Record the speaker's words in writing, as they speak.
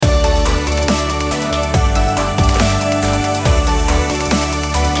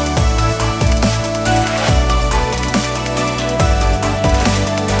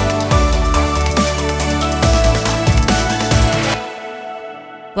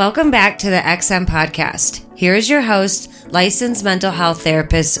Welcome back to the XM Podcast. Here is your host, licensed mental health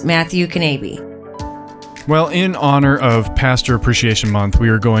therapist, Matthew Knabe. Well, in honor of Pastor Appreciation Month, we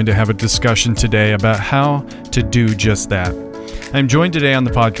are going to have a discussion today about how to do just that. I'm joined today on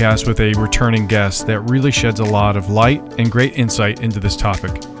the podcast with a returning guest that really sheds a lot of light and great insight into this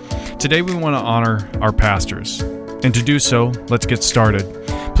topic. Today, we want to honor our pastors. And to do so, let's get started.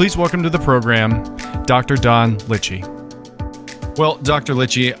 Please welcome to the program, Dr. Don Lichi. Well, Dr.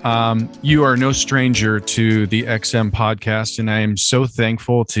 Lichi, you are no stranger to the XM podcast, and I am so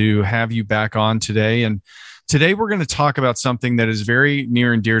thankful to have you back on today. And today we're going to talk about something that is very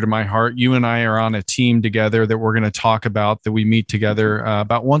near and dear to my heart. You and I are on a team together that we're going to talk about, that we meet together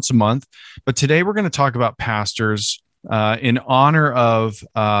about once a month. But today we're going to talk about pastors in honor of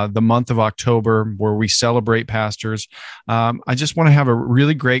the month of October, where we celebrate pastors. I just want to have a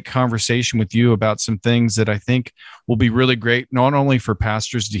really great conversation with you about some things that I think will be really great, not only for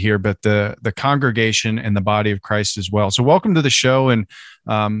pastors to hear, but the congregation and the body of Christ as well. So welcome to the show. And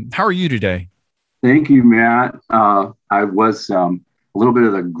how are you today? Thank you, Matt. I was a little bit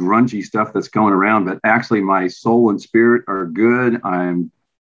of the grungy stuff that's going around, but actually my soul and spirit are good. I'm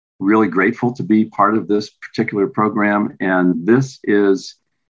really grateful to be part of this particular program. And this is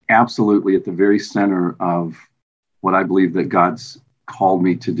absolutely at the very center of what I believe that God's called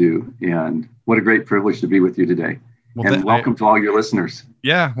me to do. And what a great privilege to be with you today. Well, and welcome to all your listeners.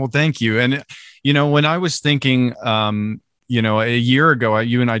 Yeah, well, thank you. And, when I was thinking, a year ago,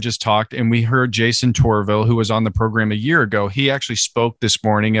 you and I just talked and we heard Jason Torville, who was on the program a year ago. He actually spoke this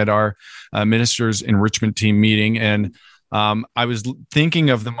morning at our ministers enrichment team meeting. And I was thinking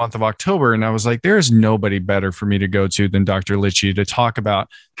of the month of October, and I was like, there is nobody better for me to go to than Dr. Lichi to talk about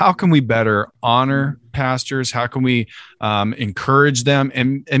how can we better honor pastors? How can we encourage them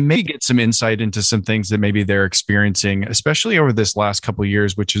and maybe get some insight into some things that maybe they're experiencing, especially over this last couple of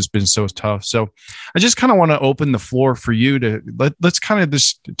years, which has been so tough. So I just kind of want to open the floor for you to let's kind of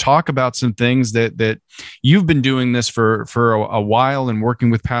just talk about some things that you've been doing this for a while and working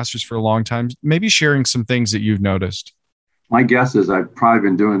with pastors for a long time, maybe sharing some things that you've noticed. My guess is I've probably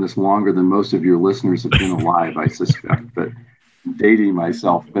been doing this longer than most of your listeners have been alive, I suspect, but I'm dating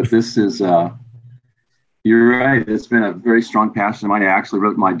myself. But this is, you're right, it's been a very strong passion of mine. I actually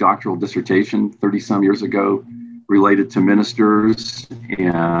wrote my doctoral dissertation 30-some years ago related to ministers.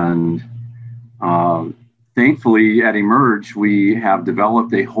 And thankfully at Emerge, we have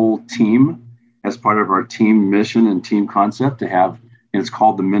developed a whole team as part of our team mission and team concept to have, and it's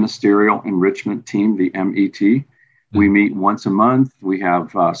called the Ministerial Enrichment Team, the MET. We meet once a month. We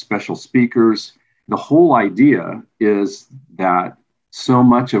have special speakers. The whole idea is that so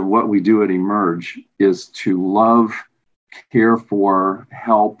much of what we do at Emerge is to love, care for,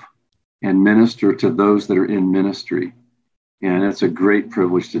 help, and minister to those that are in ministry. And it's a great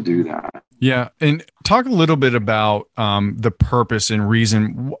privilege to do that. Yeah. And talk a little bit about the purpose and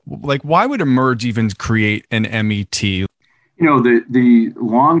reason. Like, why would Emerge even create an MET? The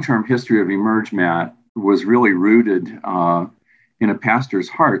long-term history of Emerge, Matt, was really rooted in a pastor's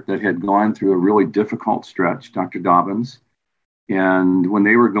heart that had gone through a really difficult stretch, Dr. Dobbins. And when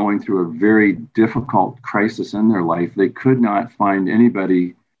they were going through a very difficult crisis in their life, they could not find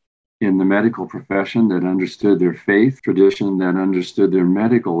anybody in the medical profession that understood their faith tradition, that understood their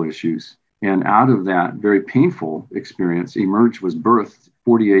medical issues. And out of that very painful experience, Emerge was birthed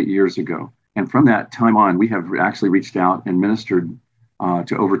 48 years ago. And from that time on, we have actually reached out and ministered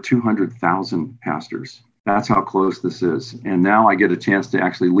to over 200,000 pastors. That's how close this is. And now I get a chance to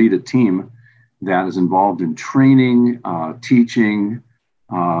actually lead a team that is involved in training, teaching,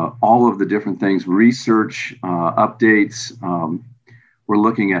 all of the different things, research, updates. We're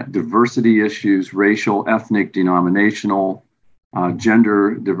looking at diversity issues, racial, ethnic, denominational,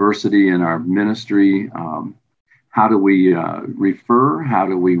 gender diversity in our ministry. How do we refer? How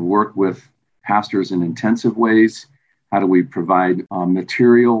do we work with pastors in intensive ways? How do we provide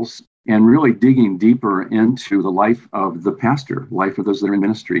materials, and really digging deeper into the life of the pastor, life of those that are in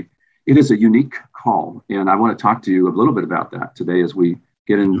ministry. It is a unique call. And I want to talk to you a little bit about that today as we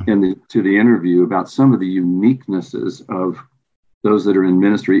get into the interview about some of the uniquenesses of those that are in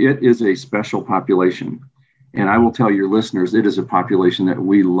ministry. It is a special population. And I will tell your listeners, it is a population that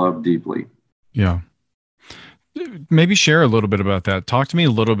we love deeply. Yeah. Maybe share a little bit about that. Talk to me a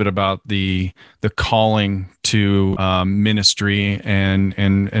little bit about the calling to ministry and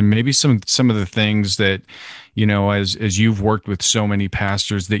maybe some of the things that, as you've worked with so many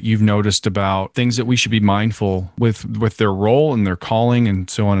pastors, that you've noticed about things that we should be mindful with their role and their calling and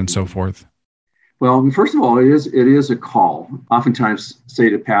so on and so forth. Well, first of all, it is a call. Oftentimes say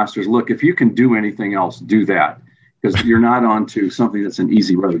to pastors, look, if you can do anything else, do that. because you're not onto something that's an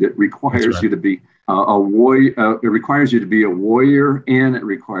easy road. It requires you to be a warrior. It requires you to be a warrior, and it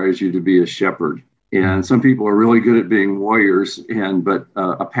requires you to be a shepherd. And some people are really good at being warriors, but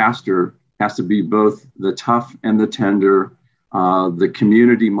a pastor has to be both the tough and the tender, the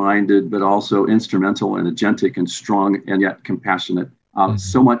community-minded, but also instrumental and agentic and strong and yet compassionate.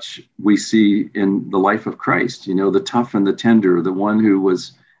 So much we see in the life of Christ, the tough and the tender, the one who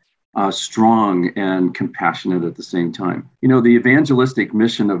was strong and compassionate at the same time. The evangelistic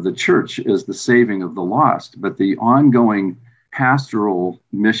mission of the church is the saving of the lost, but the ongoing pastoral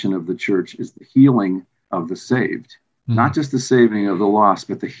mission of the church is the healing of the saved, not just the saving of the lost,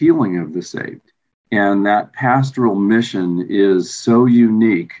 but the healing of the saved. And that pastoral mission is so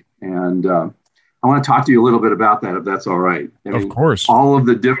unique. And I want to talk to you a little bit about that, if that's all right. Of course. All of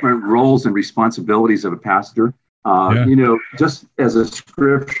the different roles and responsibilities of a pastor. Just as a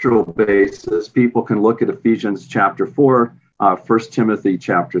scriptural basis, people can look at Ephesians chapter 4, 1 Timothy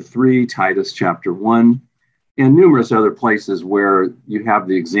chapter 3, Titus chapter 1, and numerous other places where you have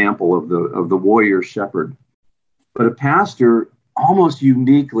the example of the warrior shepherd. But a pastor almost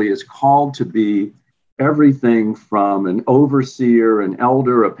uniquely is called to be everything from an overseer, an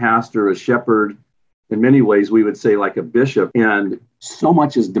elder, a pastor, a shepherd. In many ways, we would say like a bishop. And so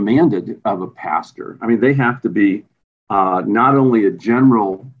much is demanded of a pastor. I mean, they have to be not only a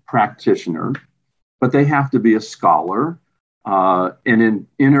general practitioner, but they have to be a scholar, an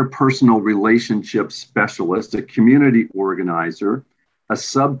interpersonal relationship specialist, a community organizer, a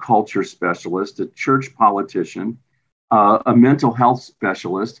subculture specialist, a church politician, a mental health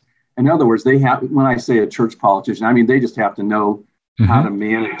specialist. In other words, when I say a church politician, I mean, they just have to know how to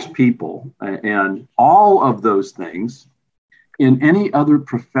manage people. And all of those things, in any other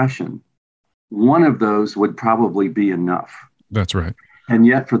profession, one of those would probably be enough. That's right. And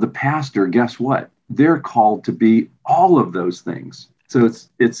yet for the pastor, guess what? They're called to be all of those things. So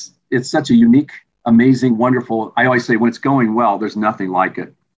it's such a unique, amazing, wonderful. I always say when it's going well, there's nothing like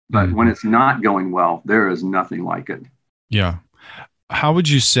it. But when it's not going well, there is nothing like it. Yeah. How would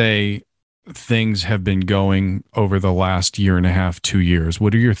you say things have been going over the last year and a half, 2 years?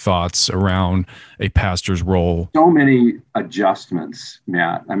 What are your thoughts around a pastor's role? So many adjustments,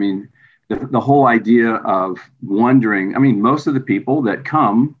 Matt. I mean, the whole idea of wondering, I mean, most of the people that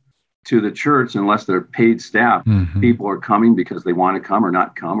come to the church, unless they're paid staff, people are coming because they want to come or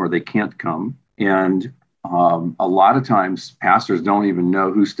not come, or they can't come. And a lot of times pastors don't even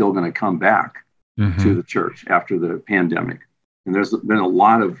know who's still going to come back to the church after the pandemic. And there's been a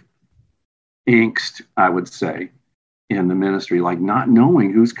lot of angst, I would say, in the ministry, like not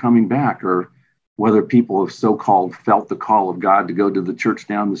knowing who's coming back or whether people have so-called felt the call of God to go to the church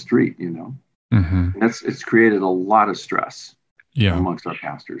down the street, And it's created a lot of stress amongst our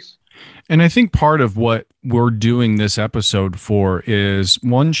pastors. And I think part of what we're doing this episode for is,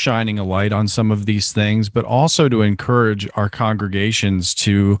 one, shining a light on some of these things, but also to encourage our congregations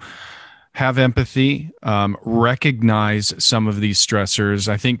to have empathy, recognize some of these stressors.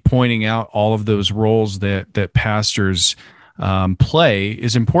 I think pointing out all of those roles that pastors play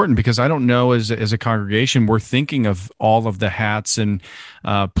is important, because I don't know, as a congregation, we're thinking of all of the hats and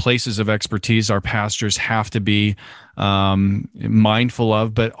places of expertise our pastors have to be mindful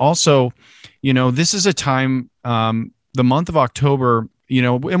of. But also, this is a time, the month of October,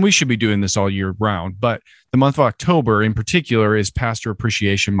 and we should be doing this all year round, but the month of October in particular is Pastor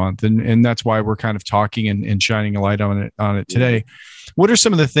Appreciation Month. And that's why we're kind of talking and shining a light on it today. What are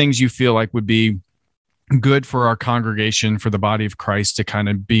some of the things you feel like would be good for our congregation, for the body of Christ, to kind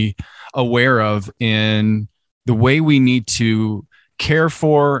of be aware of in the way we need to care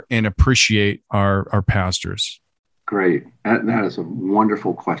for and appreciate our pastors? Great. That is a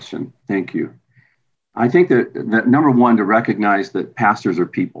wonderful question. Thank you. I think that number one, to recognize that pastors are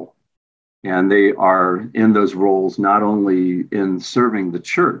people, and they are in those roles not only in serving the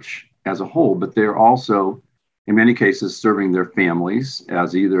church as a whole, but they're also, in many cases, serving their families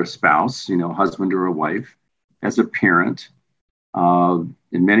as either a spouse, husband or a wife, as a parent. In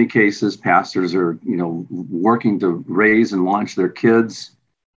many cases, pastors are, working to raise and launch their kids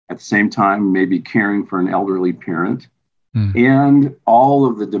at the same time, maybe caring for an elderly parent, and all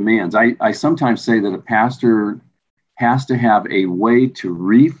of the demands. I sometimes say that a pastor has to have a way to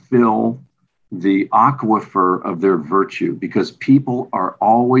refill the aquifer of their virtue, because people are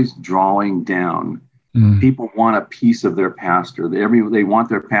always drawing down. People want a piece of their pastor. They want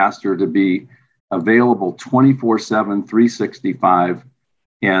their pastor to be available 24/7, 365.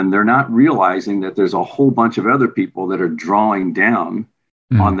 And they're not realizing that there's a whole bunch of other people that are drawing down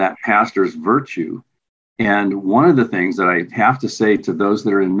on that pastor's virtue. And one of the things that I have to say to those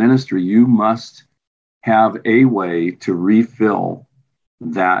that are in ministry, you must have a way to refill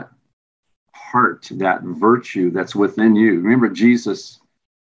that heart, that virtue that's within you. Remember Jesus,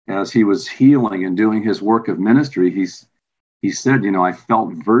 as he was healing and doing his work of ministry, he said, I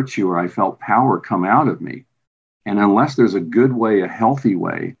felt virtue, or I felt power come out of me. And unless there's a good way, a healthy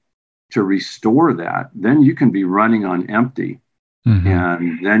way to restore that, then you can be running on empty.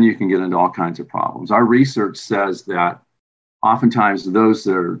 And then you can get into all kinds of problems. Our research says that oftentimes those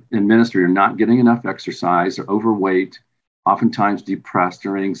that are in ministry are not getting enough exercise, or overweight, oftentimes depressed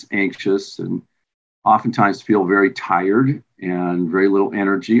or anxious, and oftentimes feel very tired and very little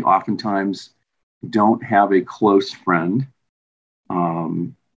energy, oftentimes don't have a close friend.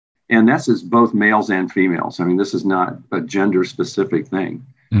 And that's as both males and females. I mean, this is not a gender specific thing.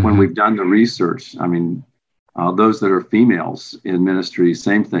 When we've done the research, I mean, those that are females in ministry,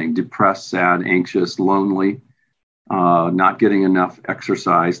 same thing, depressed, sad, anxious, lonely, not getting enough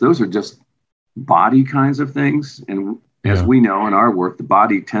exercise. Those are just body kinds of things. And as we know in our work, the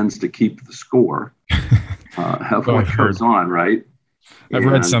body tends to keep the score of what goes on, right? I've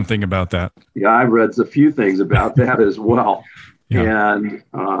read something about that. Yeah, I've read a few things about that as well. And,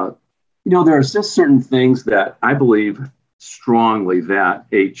 there's just certain things that I believe strongly that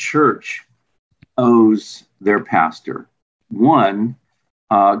a church owes their pastor. One,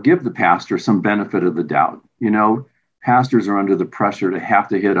 give the pastor some benefit of the doubt. Pastors are under the pressure to have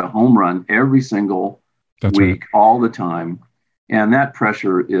to hit a home run every single week, all the time. And that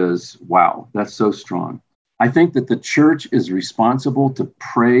pressure is, wow, that's so strong. I think that the church is responsible to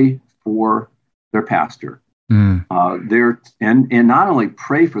pray for their pastor. And not only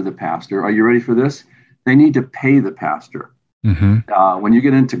pray for the pastor, are you ready for this? They need to pay the pastor. When you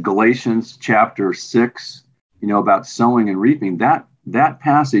get into Galatians chapter 6, about sowing and reaping, that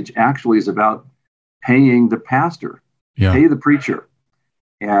passage actually is about paying the pastor, pay the preacher.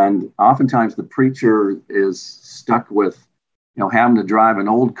 And oftentimes the preacher is stuck with, having to drive an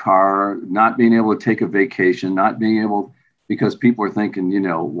old car, not being able to take a vacation, not being able, because people are thinking,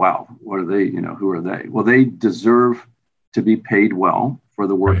 wow, what are they, who are they? Well, they deserve to be paid well for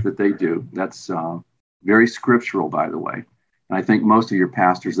the work that they do. That's very scriptural, by the way. And I think most of your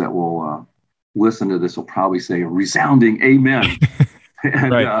pastors that will listen to this will probably say a resounding amen.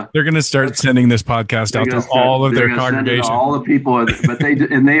 And, they're going to start sending this podcast out to all of their congregation. All the people, but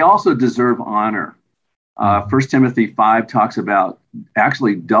they also deserve honor. 1 Timothy 5 talks about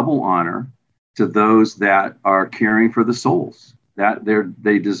actually double honor to those that are caring for the souls. That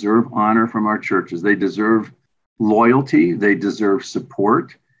they deserve honor from our churches. They deserve loyalty. They deserve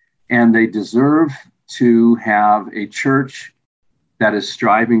support, and they deserve to have a church that is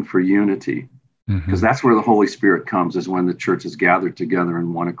striving for unity. Because that's where the Holy Spirit comes, is when the church is gathered together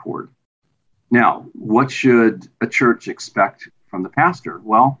in one accord. Now, what should a church expect from the pastor?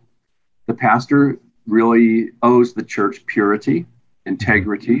 Well, the pastor really owes the church purity,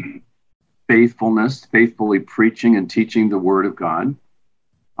 integrity, faithfulness, faithfully preaching and teaching the word of God,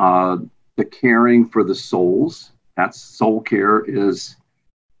 the caring for the souls. That's soul care is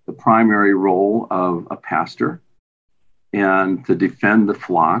the primary role of a pastor, and to defend the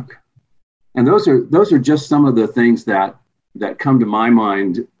flock. And those are just some of the things that come to my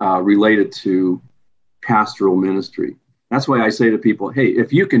mind related to pastoral ministry. That's why I say to people, hey,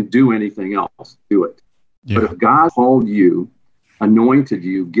 if you can do anything else, do it. But if God called you, anointed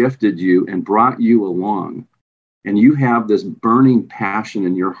you, gifted you, and brought you along, and you have this burning passion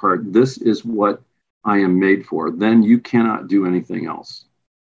in your heart, this is what I am made for, then you cannot do anything else.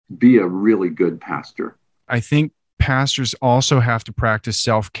 Be a really good pastor. I think pastors also have to practice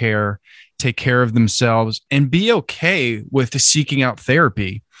self-care, take care of themselves, and be okay with seeking out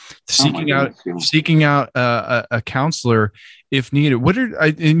therapy, seeking out a counselor if needed.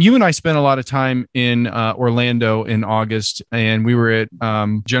 And you and I spent a lot of time in Orlando in August, and we were at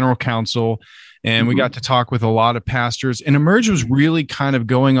General Council, and we got to talk with a lot of pastors. And Emerge was really kind of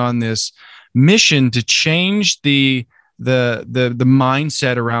going on this mission to change the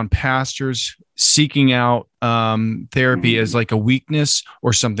mindset around pastors seeking out therapy as like a weakness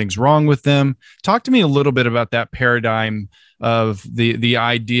or something's wrong with them. Talk to me a little bit about that paradigm of the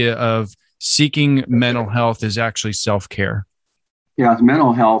idea of seeking mental health is actually self-care. Yeah,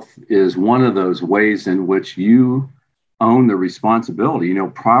 mental health is one of those ways in which you own the responsibility.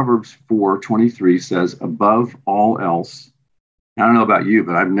 Proverbs 4:23 says, above all else, I don't know about you,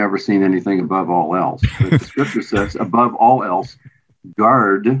 but I've never seen anything above all else. But the scripture says, above all else,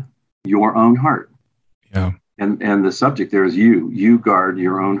 guard your own heart. Yeah. And the subject there is you guard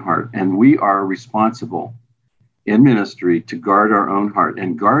your own heart. And we are responsible in ministry to guard our own heart.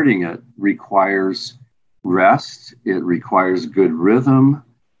 And guarding it requires rest. It requires good rhythm.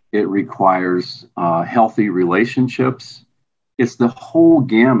 It requires healthy relationships. It's the whole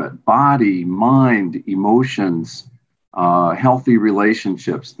gamut: body, mind, emotions, healthy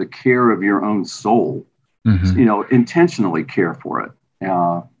relationships, the care of your own soul. Intentionally care for it.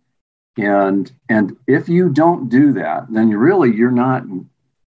 And if you don't do that, then you're not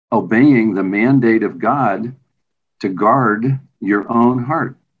obeying the mandate of God to guard your own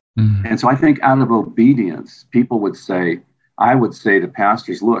heart. And so I think out of obedience, I would say to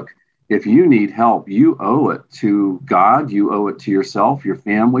pastors, look, if you need help, you owe it to God, you owe it to yourself, your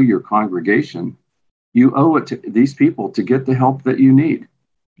family, your congregation. You owe it to these people to get the help that you need.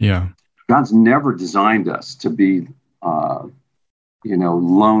 Yeah. God's never designed us to be,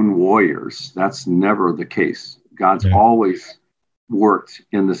 lone warriors. That's never the case. God's always worked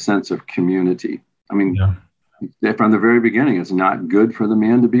in the sense of community. I mean, from the very beginning, it's not good for the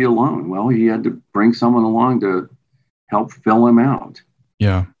man to be alone. Well, he had to bring someone along to help fill him out.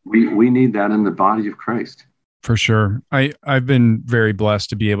 Yeah. We need that in the body of Christ. For sure. I've been very blessed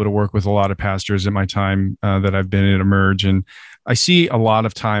to be able to work with a lot of pastors in my time that I've been at Emerge. And I see a lot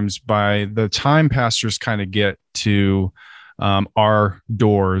of times by the time pastors kind of get to our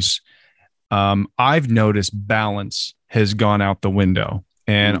doors, I've noticed balance has gone out the window.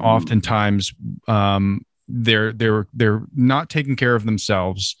 And oftentimes they're not taking care of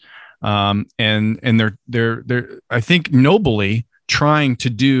themselves. And they're I think nobly trying to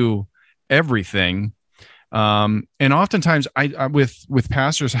do everything. And oftentimes I with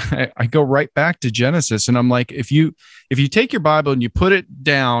pastors, I go right back to Genesis, and I'm like, if you take your Bible and you put it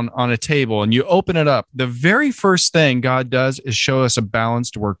down on a table and you open it up, the very first thing God does is show us a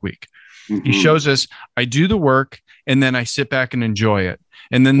balanced work week. He shows us, I do the work and then I sit back and enjoy it.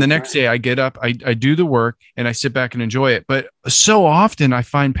 And then the next day I get up, I do the work and I sit back and enjoy it. But so often I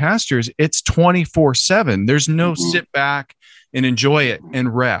find pastors, it's 24/7. There's no sit back and enjoy it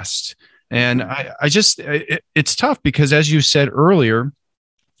and rest. And it's tough because, as you said earlier,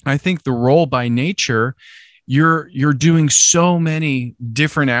 I think the role by nature, you're doing so many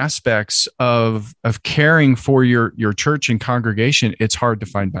different aspects of caring for your church and congregation. It's hard to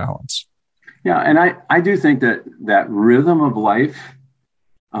find balance. Yeah, and I do think that rhythm of life,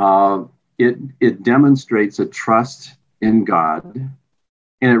 it demonstrates a trust in God,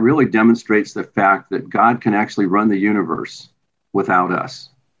 and it really demonstrates the fact that God can actually run the universe without us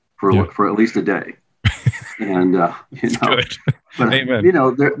for at least a day. And but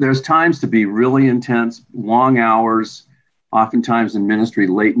Amen. There's times to be really intense, long hours, oftentimes in ministry,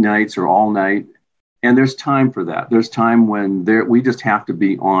 late nights or all night. And there's time for that. There's time when we just have to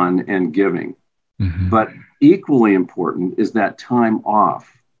be on and giving. But equally important is that time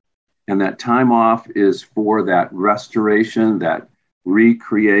off. And that time off is for that restoration, that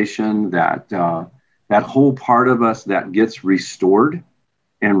recreation, that whole part of us that gets restored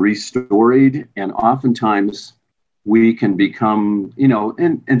and restored. And oftentimes we can become,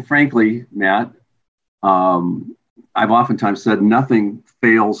 and frankly, Matt, I've oftentimes said nothing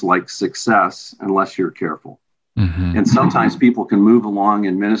fails like success unless you're careful. And sometimes people can move along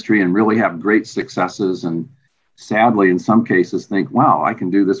in ministry and really have great successes. And sadly, in some cases think, wow, I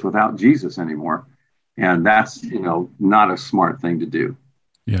can do this without Jesus anymore. And that's, not a smart thing to do.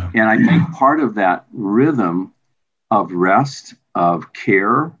 Yeah. And I think part of that rhythm of rest, of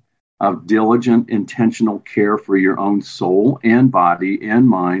care, of diligent, intentional care for your own soul and body and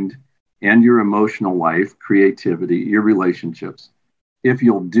mind and your emotional life, creativity, your relationships. If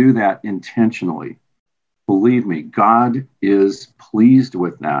you'll do that intentionally, believe me, God is pleased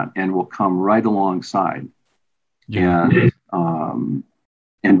with that and will come right alongside and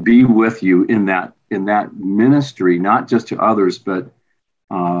be with you in that ministry, not just to others, but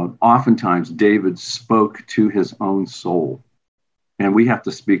oftentimes David spoke to his own soul, and we have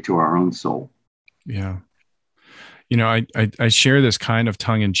to speak to our own soul. Yeah. I share this kind of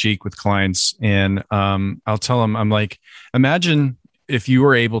tongue in cheek with clients, and I'll tell them, I'm like, imagine if you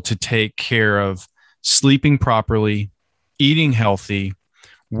were able to take care of sleeping properly, eating healthy,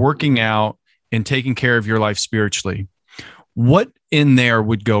 working out, and taking care of your life spiritually. What in there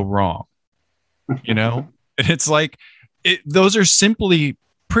would go wrong? And it's like, those are simply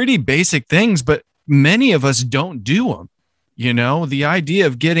pretty basic things, but many of us don't do them. The idea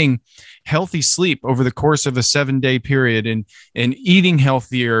of getting healthy sleep over the course of a 7-day period and eating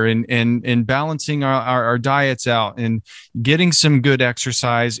healthier and balancing our diets out and getting some good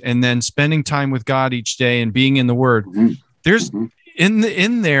exercise and then spending time with God each day and being in the Word. There's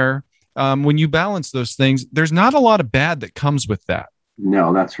in there, when you balance those things, there's not a lot of bad that comes with that.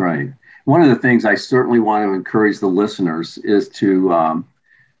 No, that's right. One of the things I certainly want to encourage the listeners is to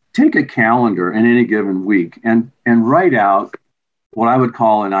take a calendar in any given week and write out what I would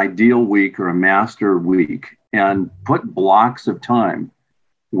call an ideal week or a master week and put blocks of time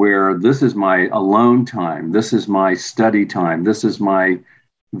where this is my alone time, this is my study time, this is my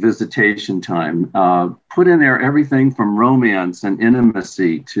visitation time. Put in there everything from romance and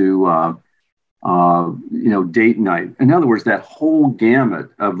intimacy to date night. In other words, that whole gamut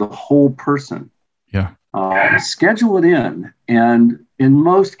of the whole person. Yeah. Schedule it in, and in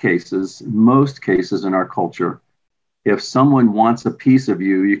most cases in our culture, if someone wants a piece of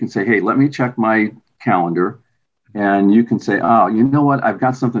you, you can say, "Hey, let me check my calendar," and you can say, "Oh, you know what? I've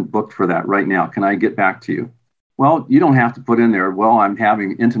got something booked for that right now. Can I get back to you?" Well, you don't have to put in there, "Well, I'm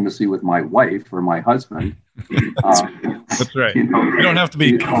having intimacy with my wife or my husband." That's right. You don't have to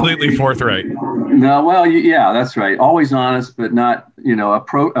be completely forthright. No, well, yeah, that's right. Always honest, but not,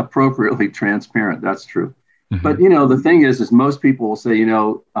 appropriately transparent. That's true. Mm-hmm. But, the thing is most people will say,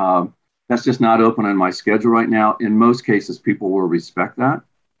 that's just not open on my schedule right now. In most cases, people will respect that.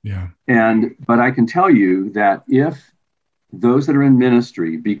 Yeah. But I can tell you that if those that are in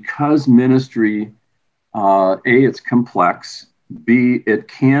ministry, because ministry, A, it's complex, B, it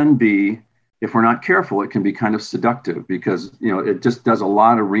can be, if we're not careful, it can be kind of seductive because, it just does a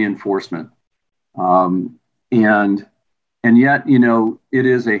lot of reinforcement. And yet, it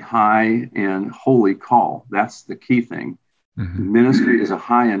is a high and holy call. That's the key thing. Mm-hmm. Ministry is a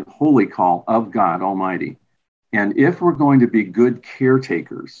high and holy call of God Almighty. And if we're going to be good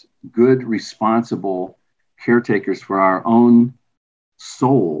caretakers, good, responsible caretakers for our own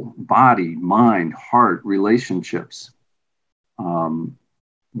soul, body, mind, heart, relationships,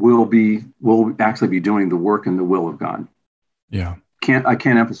 we'll actually be doing the work and the will of God. Yeah. I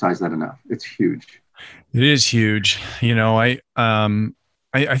can't emphasize that enough. It's huge. It is huge. I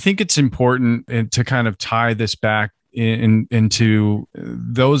think it's important to kind of tie this back into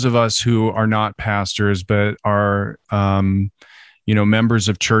those of us who are not pastors, but are, members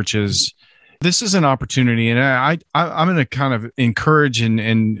of churches. This is an opportunity, and I'm going to kind of encourage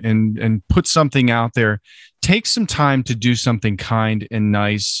and put something out there. Take some time to do something kind and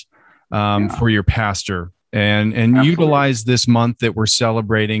nice for your pastor, and utilize this month that we're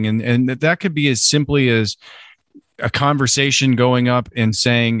celebrating, and that could be as simply as a conversation going up and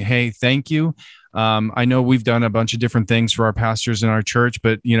saying, "Hey, thank you. I know we've done a bunch of different things for our pastors in our church,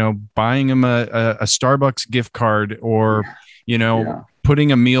 but buying them a Starbucks gift card, or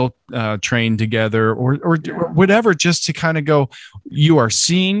putting a meal train together, or whatever, just to kind of go, you are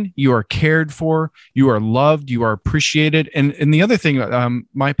seen, you are cared for, you are loved, you are appreciated." And the other thing,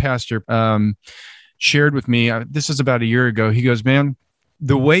 my pastor shared with me, this is about a year ago. He goes, "Man,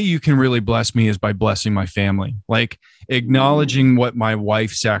 the way you can really bless me is by blessing my family, like acknowledging what my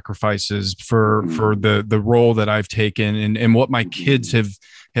wife sacrifices for the role that I've taken and what my kids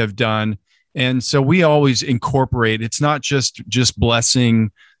have done." And so we always incorporate, it's not just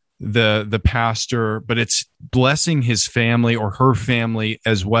blessing the pastor, but it's blessing his family or her family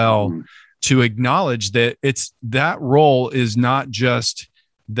as well, to acknowledge that that role is not just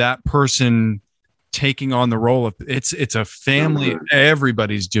that person taking on the role of, it's a family.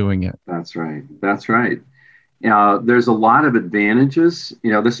 Everybody's doing it. That's right. There's a lot of advantages.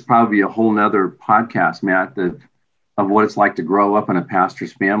 This is probably a whole nother podcast, Matt, of what it's like to grow up in a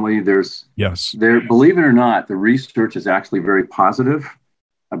pastor's family. Believe it or not, the research is actually very positive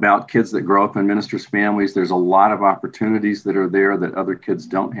about kids that grow up in ministers' families. There's a lot of opportunities that are there that other kids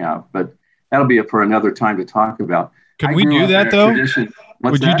don't have, but that'll be for another time to talk about. Could we do that though?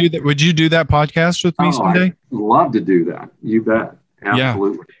 Would you do that? Would you do that podcast with me someday? I'd love to do that. You bet.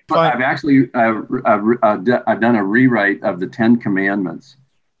 Absolutely. Yeah. But I've actually I've done a rewrite of the 10 Commandments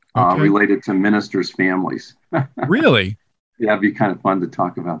related to ministers' families. Really? Yeah, it'd be kind of fun to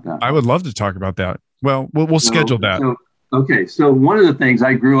talk about that. I would love to talk about that. Well, we'll schedule that. So one of the things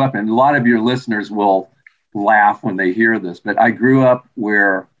I grew up in, a lot of your listeners will laugh when they hear this, but I grew up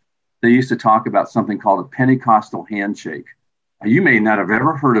where they used to talk about something called a Pentecostal handshake. You may not have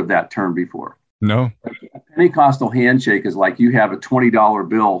ever heard of that term before. No. A Pentecostal handshake is like you have a $20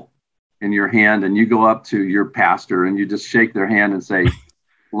 bill in your hand and you go up to your pastor and you just shake their hand and say,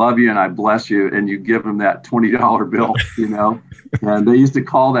 "Love you and I bless you," and you give them that $20 bill, And they used to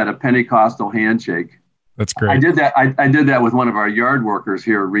call that a Pentecostal handshake. That's great. I did that. I did that with one of our yard workers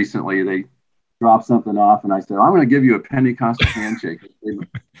here recently. They dropped something off and I said, "I'm going to give you a Pentecostal handshake."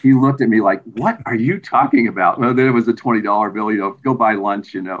 He looked at me like, "What are you talking about?" Well, then it was a $20 bill, go buy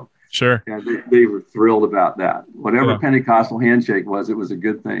lunch, Sure. Yeah, they were thrilled about that. Whatever Pentecostal handshake was, it was a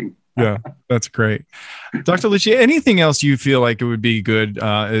good thing. Yeah, that's great. Dr. Lichi, anything else you feel like it would be good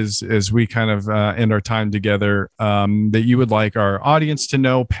as we kind of end our time together that you would like our audience to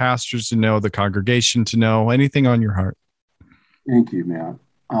know, pastors to know, the congregation to know, anything on your heart? Thank you, Matt.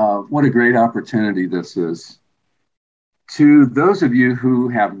 What a great opportunity this is. To those of you who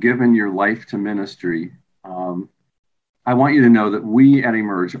have given your life to ministry, I want you to know that we at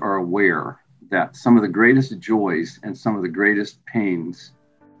Emerge are aware that some of the greatest joys and some of the greatest pains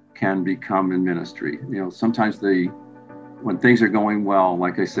can become in ministry. Sometimes when things are going well,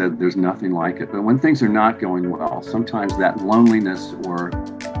 like I said, there's nothing like it. But when things are not going well, sometimes that loneliness or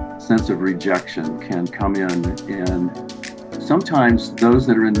sense of rejection can come in. And sometimes those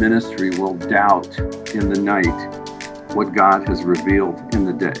that are in ministry will doubt in the night what God has revealed in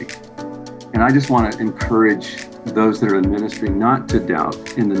the day. And I just want to encourage those that are in ministry not to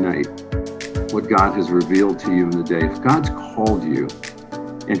doubt in the night what God has revealed to you in the day. If God's called you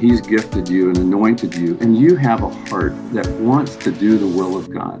and He's gifted you and anointed you, and you have a heart that wants to do the will of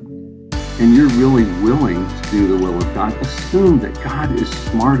God, and you're really willing to do the will of God, assume that God is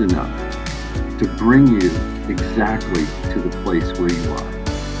smart enough to bring you exactly to the place where you are.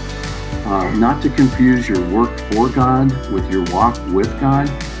 Not to confuse your work for God with your walk with God.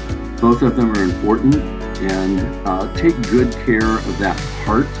 Both of them are important, and take good care of that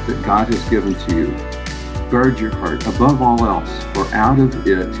heart that God has given to you. Guard your heart above all else, for out of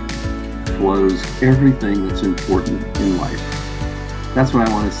it flows everything that's important in life. That's what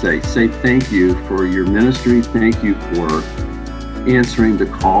I want to say. Say thank you for your ministry. Thank you for answering the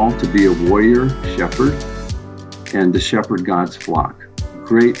call to be a warrior shepherd and to shepherd God's flock.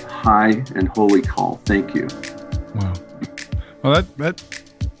 Great, high, and holy call. Thank you. Wow. Well, that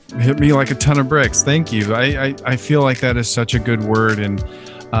hit me like a ton of bricks. Thank you. I feel like that is such a good word. And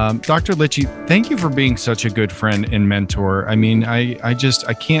Dr. Lichi, thank you for being such a good friend and mentor. I mean, I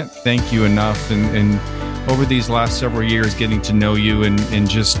can't thank you enough. And over these last several years, getting to know you and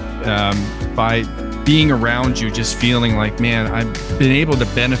just by being around you, just feeling like, man, I've been able to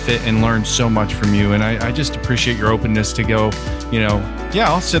benefit and learn so much from you. And I just appreciate your openness to go,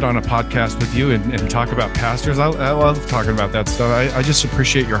 I'll sit on a podcast with you and talk about pastors. I love talking about that stuff. I just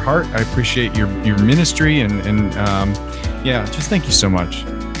appreciate your heart. I appreciate your ministry and just thank you so much.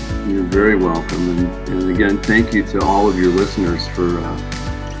 You're very welcome. And again, thank you to all of your listeners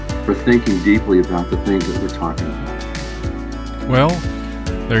for thinking deeply about the things that we're talking about. Well,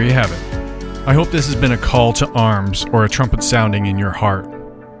 there you have it. I hope this has been a call to arms or a trumpet sounding in your heart.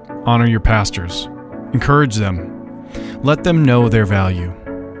 Honor your pastors. Encourage them. Let them know their value.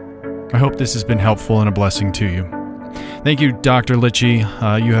 I hope this has been helpful and a blessing to you. Thank you, Dr. Lichi.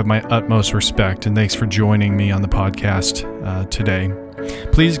 You have my utmost respect, and thanks for joining me on the podcast today.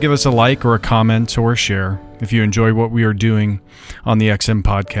 Please give us a like or a comment or a share if you enjoy what we are doing on the XM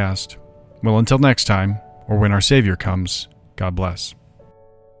podcast. Well, until next time, or when our Savior comes, God bless.